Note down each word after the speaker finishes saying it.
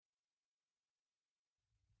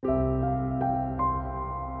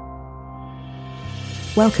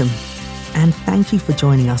Welcome, and thank you for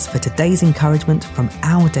joining us for today's encouragement from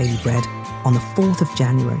Our Daily Bread on the 4th of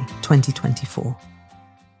January 2024.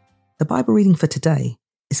 The Bible reading for today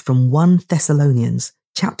is from 1 Thessalonians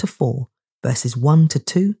chapter 4, verses 1 to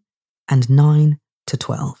 2 and 9 to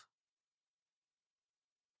 12.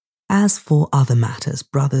 As for other matters,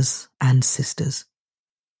 brothers and sisters,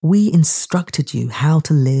 we instructed you how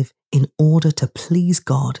to live in order to please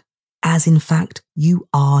God, as in fact you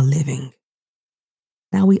are living.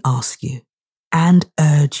 Now we ask you and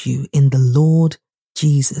urge you in the Lord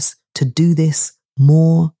Jesus to do this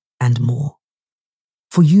more and more.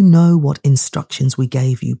 For you know what instructions we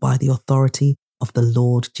gave you by the authority of the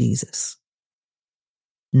Lord Jesus.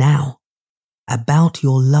 Now, about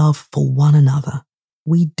your love for one another,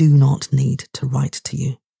 we do not need to write to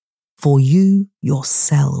you, for you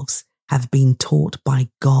yourselves have been taught by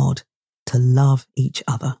God to love each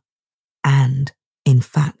other, and, in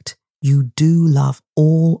fact, you do love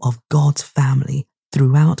all of God's family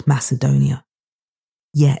throughout Macedonia.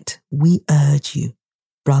 Yet we urge you,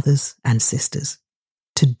 brothers and sisters,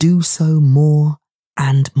 to do so more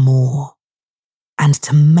and more, and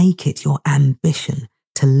to make it your ambition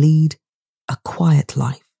to lead a quiet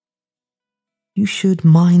life. You should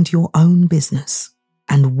mind your own business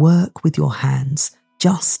and work with your hands,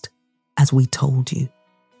 just as we told you,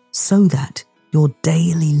 so that your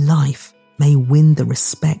daily life may win the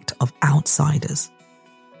respect of outsiders,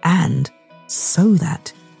 and so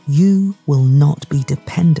that you will not be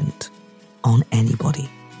dependent on anybody.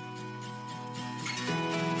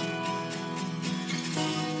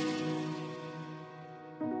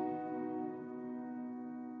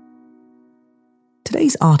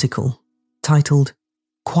 Today's article, titled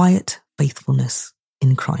Quiet Faithfulness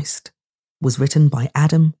in Christ, was written by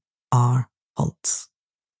Adam R. Holtz.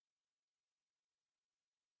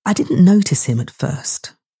 I didn't notice him at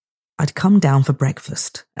first. I'd come down for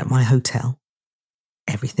breakfast at my hotel.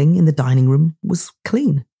 Everything in the dining room was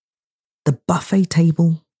clean. The buffet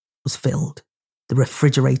table was filled. The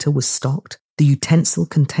refrigerator was stocked. The utensil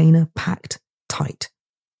container packed tight.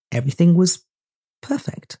 Everything was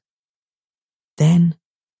perfect. Then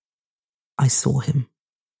I saw him.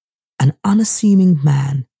 An unassuming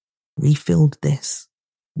man refilled this,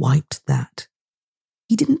 wiped that.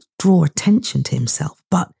 He didn't draw attention to himself,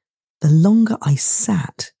 but the longer I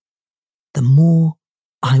sat, the more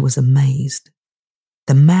I was amazed.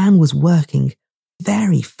 The man was working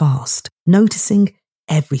very fast, noticing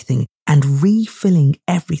everything and refilling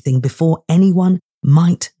everything before anyone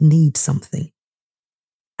might need something.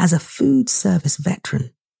 As a food service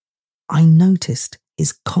veteran, I noticed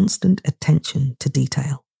his constant attention to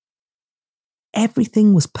detail.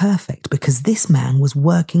 Everything was perfect because this man was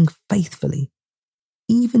working faithfully,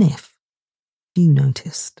 even if few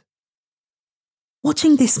noticed.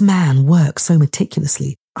 Watching this man work so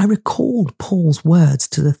meticulously, I recalled Paul's words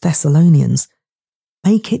to the Thessalonians,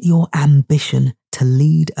 "Make it your ambition to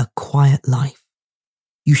lead a quiet life.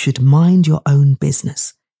 You should mind your own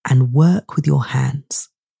business and work with your hands,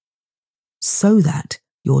 so that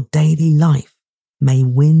your daily life may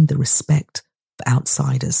win the respect of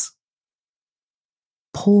outsiders."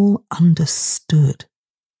 Paul understood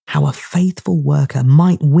how a faithful worker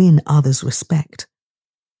might win others' respect,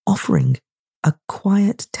 offering a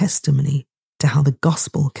quiet testimony to how the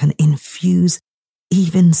gospel can infuse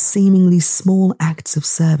even seemingly small acts of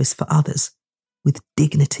service for others with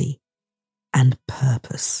dignity and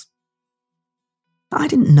purpose. I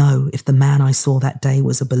didn't know if the man I saw that day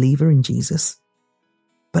was a believer in Jesus,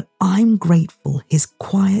 but I'm grateful his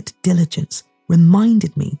quiet diligence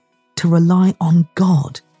reminded me to rely on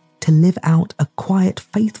God to live out a quiet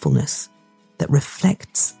faithfulness that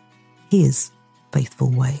reflects his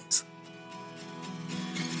faithful ways.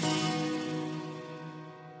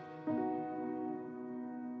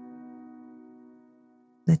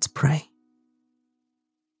 Let's pray.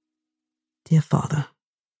 Dear Father,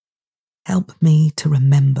 help me to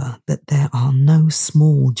remember that there are no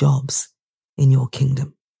small jobs in your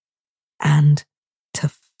kingdom, and to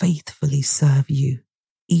faithfully serve you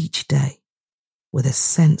each day with a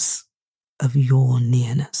sense of your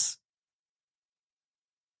nearness.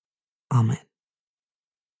 Amen.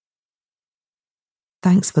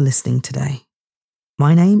 Thanks for listening today.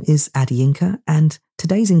 My name is Adiyinka, and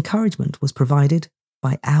today's encouragement was provided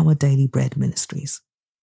by Our Daily Bread Ministries.